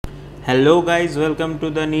Hello guys, welcome to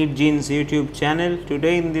the Neet Genes YouTube channel.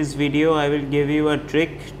 Today in this video I will give you a trick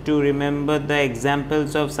to remember the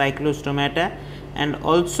examples of cyclostomata and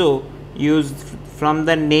also use from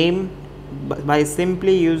the name by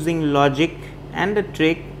simply using logic and a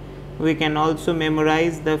trick we can also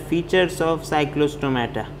memorize the features of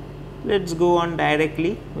cyclostomata. Let's go on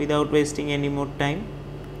directly without wasting any more time.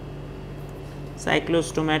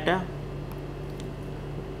 Cyclostomata.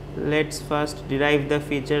 Let's first derive the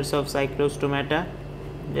features of cyclostomata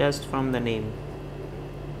just from the name.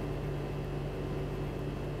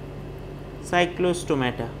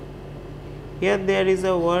 Cyclostomata. Here there is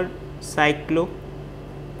a word cyclo.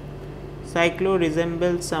 Cyclo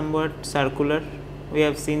resembles somewhat circular. We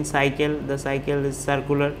have seen cycle, the cycle is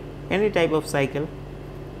circular, any type of cycle,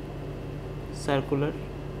 circular.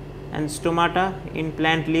 And stomata, in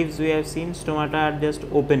plant leaves we have seen stomata are just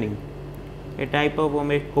opening, a type of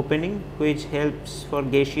opening which helps for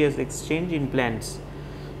gaseous exchange in plants.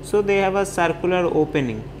 So they have a circular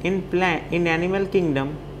opening. In animal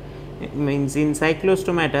kingdom, means in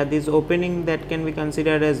cyclostomata, this opening that can be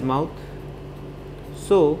considered as mouth.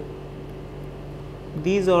 So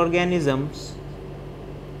these organisms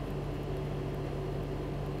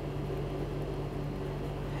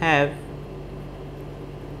have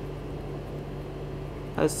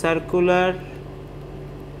a circular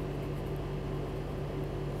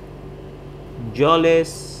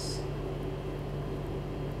jawless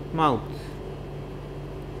mouth.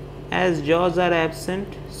 As jaws are absent,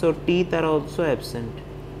 so teeth are also absent,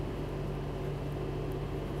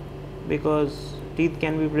 because teeth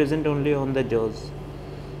can be present only on the jaws.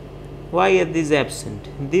 Why are these absent?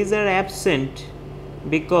 These are absent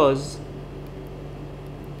because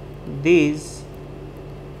these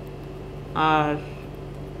are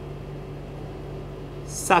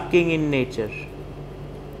sucking in nature.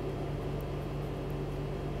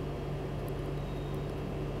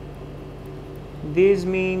 This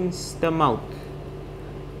means the mouth.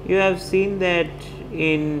 You have seen that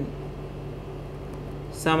in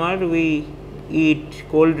summer we eat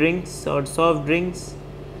cold drinks or soft drinks.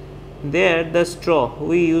 There the straw,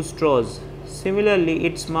 we use straws. Similarly,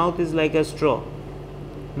 its mouth is like a straw.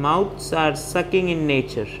 Mouths are sucking in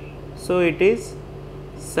nature. So it is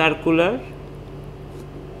circular,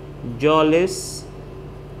 jawless.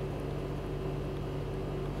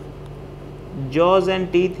 Jaws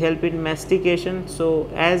and teeth help in mastication, so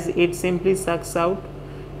as it simply sucks out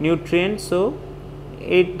nutrients, so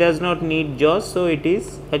it does not need jaws, so it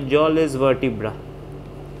is a jawless vertebra.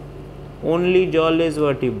 Only jawless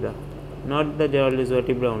vertebra, not the jawless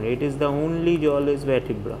vertebra only, it is the only jawless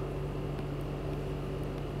vertebra.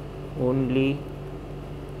 Only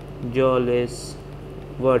jawless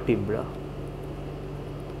vertebra.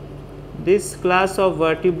 This class of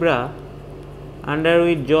vertebra under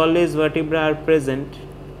which jawless vertebrae are present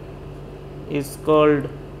is called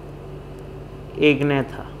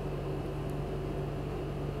agnatha.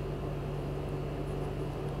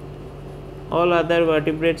 All other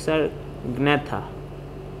vertebrates are gnatha,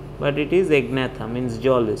 but it is agnatha, means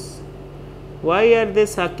jawless. Why are they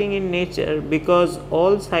sucking in nature? Because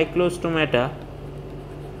all cyclostomata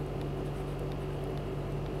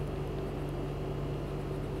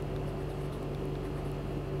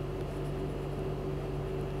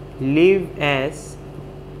live as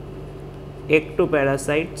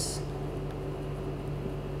ectoparasites,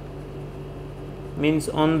 means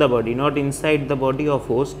on the body, not inside the body of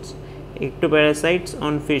hosts. Ectoparasites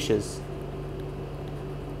on fishes.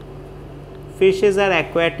 Fishes are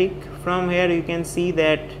aquatic. From here you can see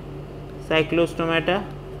that cyclostomata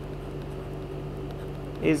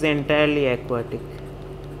is entirely aquatic,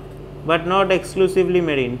 but not exclusively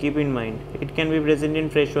marine. Keep in mind, it can be present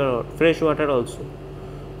in fresh water also.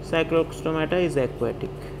 Cyclostomata is aquatic.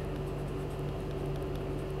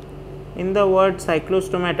 In the word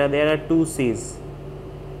cyclostomata there are two C's.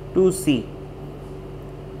 Two C.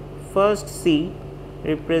 First C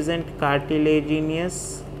represent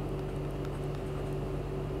cartilaginous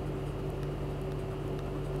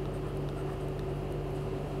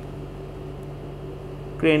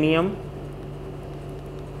cranium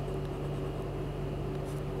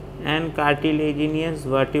and cartilaginous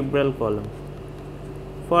vertebral column.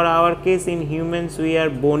 For our case, in humans we are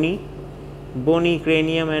bony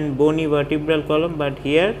cranium and bony vertebral column, but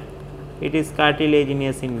here it is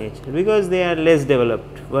cartilaginous in nature because they are less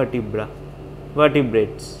developed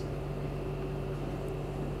vertebrates.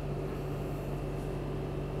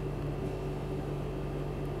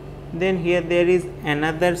 Then here there is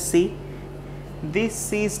another C. This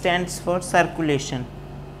C stands for circulation.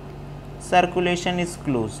 Circulation is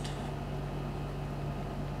closed.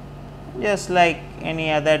 Just like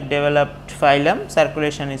any other developed phylum,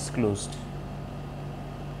 circulation is closed.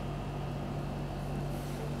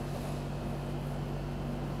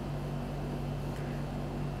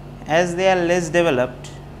 As they are less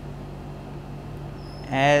developed,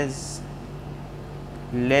 as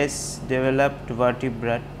less developed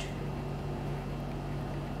vertebrate,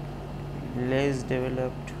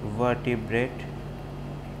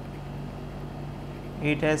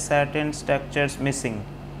 it has certain structures missing,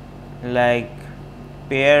 like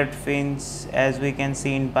paired fins. As we can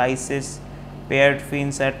see in Pisces, paired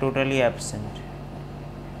fins are totally absent.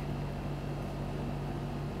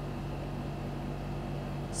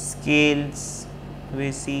 Scales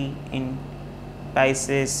we see in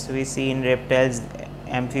Pisces, we see in reptiles,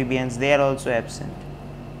 amphibians, they are also absent.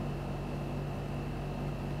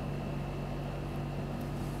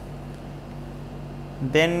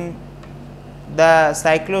 Then the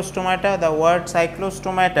cyclostomata, the word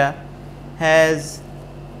cyclostomata has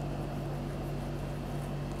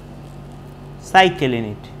cycle in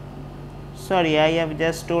it. Sorry, I have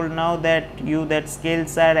just told now that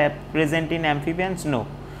scales are present in amphibians. No,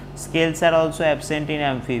 scales are also absent in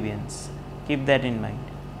amphibians. Keep that in mind.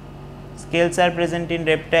 Scales are present in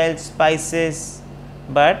reptiles, Pisces,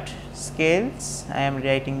 but scales, I am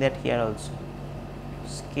writing that here also.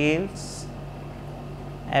 Scales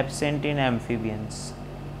absent in amphibians.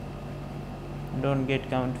 Don't get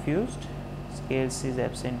confused. Scales is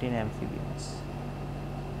absent in amphibians.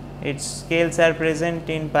 Its scales are present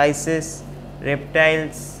in Pisces,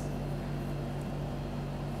 reptiles.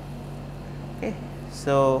 Okay.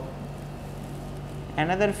 So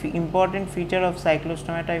another important feature of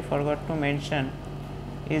cyclostomata I forgot to mention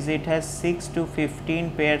is it has 6 to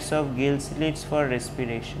 15 pairs of gill slits for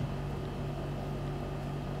respiration.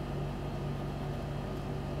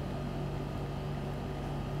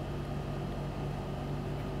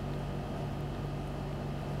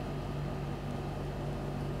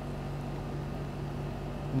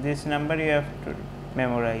 This number you have to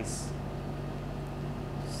memorize,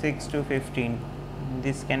 6 to 15.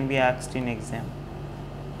 This can be asked in exam.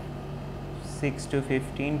 6 to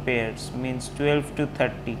 15 pairs means 12 to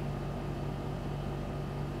 30.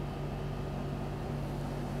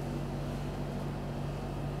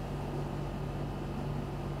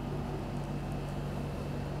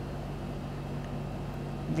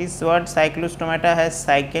 This word cyclostomata has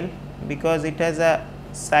cycle because it has a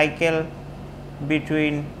cycle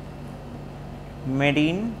between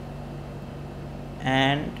marine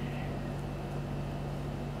and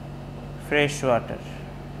fresh water.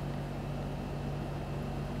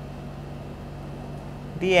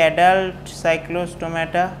 The adult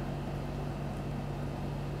cyclostomata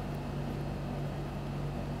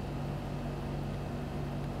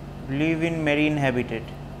live in marine habitat,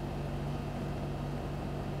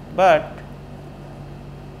 but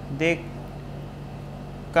they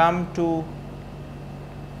come to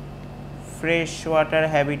freshwater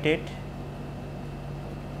habitat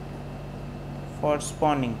for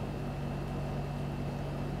spawning.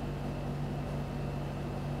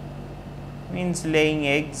 Means laying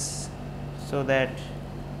eggs so that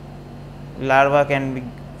larva can be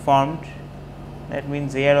formed. That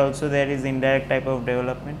means here also there is indirect type of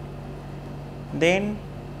development. Then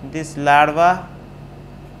this larva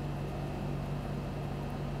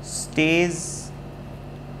stays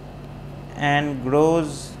and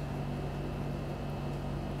grows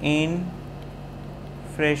in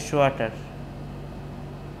fresh water.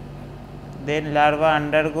 Then larva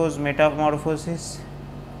undergoes metamorphosis.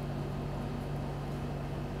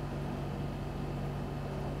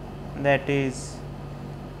 That is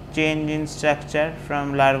change in structure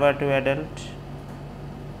from larva to adult,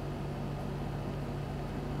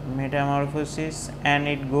 metamorphosis, and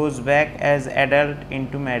it goes back as adult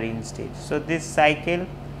into marine stage. So this cycle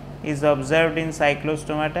is observed in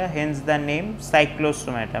cyclostomata, hence the name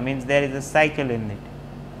cyclostomata, means there is a cycle in it.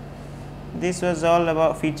 This was all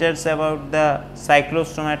about features about the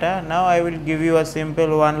cyclostomata. Now I will give you a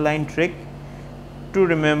simple one line trick to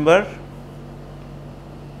remember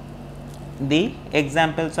the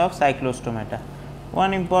examples of cyclostomata.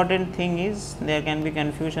 One important thing is there can be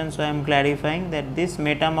confusion, so I am clarifying that this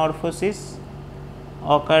metamorphosis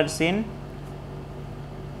occurs in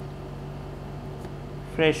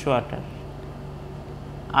fresh water.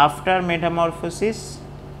 After metamorphosis,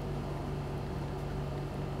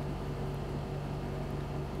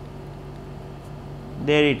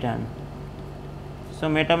 they return. So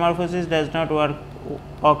metamorphosis does not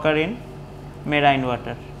occur in marine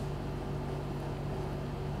water.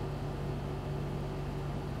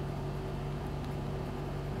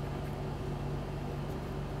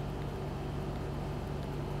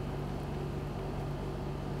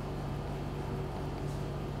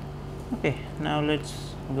 Okay, now let's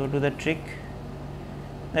go to the trick.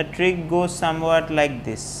 The trick goes somewhat like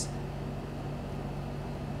this.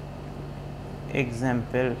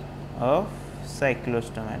 Example of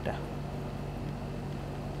cyclostomata.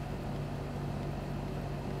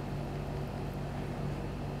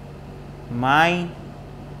 My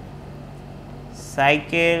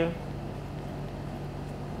cycle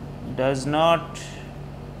does not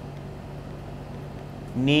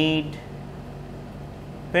need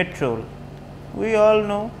petrol. We all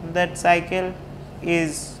know that cycle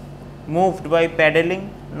is moved by pedaling,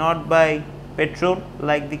 not by petrol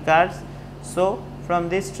like the cars. So, from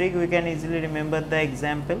this trick we can easily remember the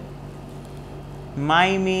example.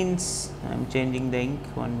 My means, I am changing the ink,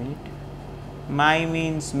 1 minute. My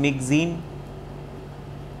means mixine,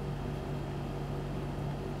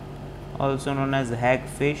 also known as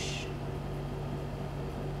hagfish.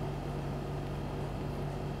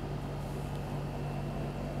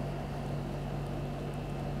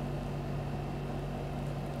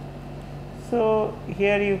 So,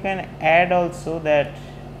 here you can add also that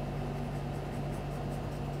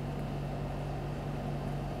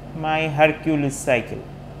my Hercules cycle,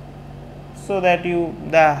 so that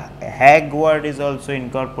the hag word is also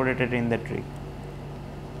incorporated in the trick.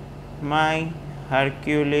 My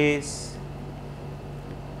Hercules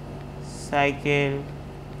cycle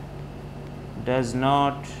does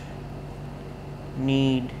not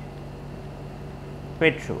need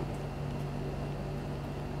petrol.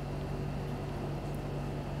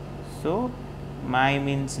 So, my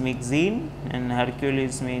means mixine and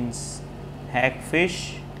Hercules means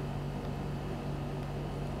hagfish.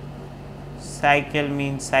 Cycle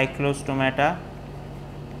means cyclostomata.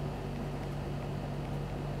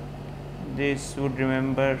 This would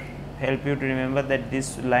help you to remember that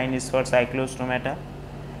this line is for cyclostomata.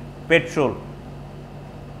 Petrol.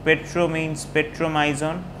 Petro means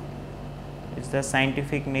petromyzon, is the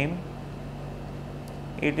scientific name.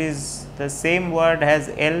 It is the same word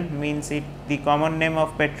as L, means the common name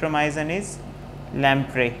of petromyzon is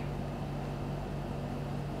lamprey.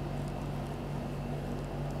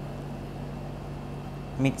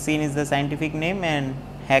 Mixine is the scientific name and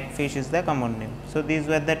hagfish is the common name. So, these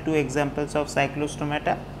were the two examples of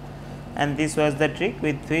cyclostomata, and this was the trick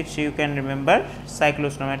with which you can remember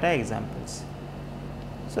cyclostomata examples.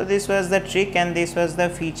 So, this was the trick and this was the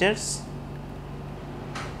features.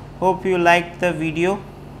 Hope you liked the video.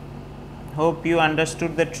 Hope you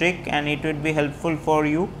understood the trick and it would be helpful for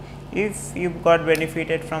you. If you got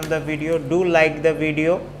benefited from the video, do like the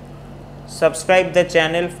video, subscribe the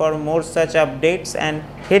channel for more such updates and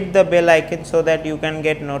hit the bell icon so that you can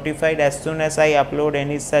get notified as soon as I upload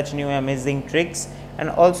any such new amazing tricks, and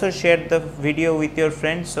also share the video with your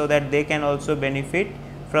friends so that they can also benefit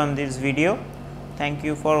from this video. Thank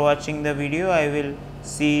you for watching the video. I will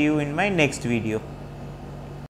see you in my next video.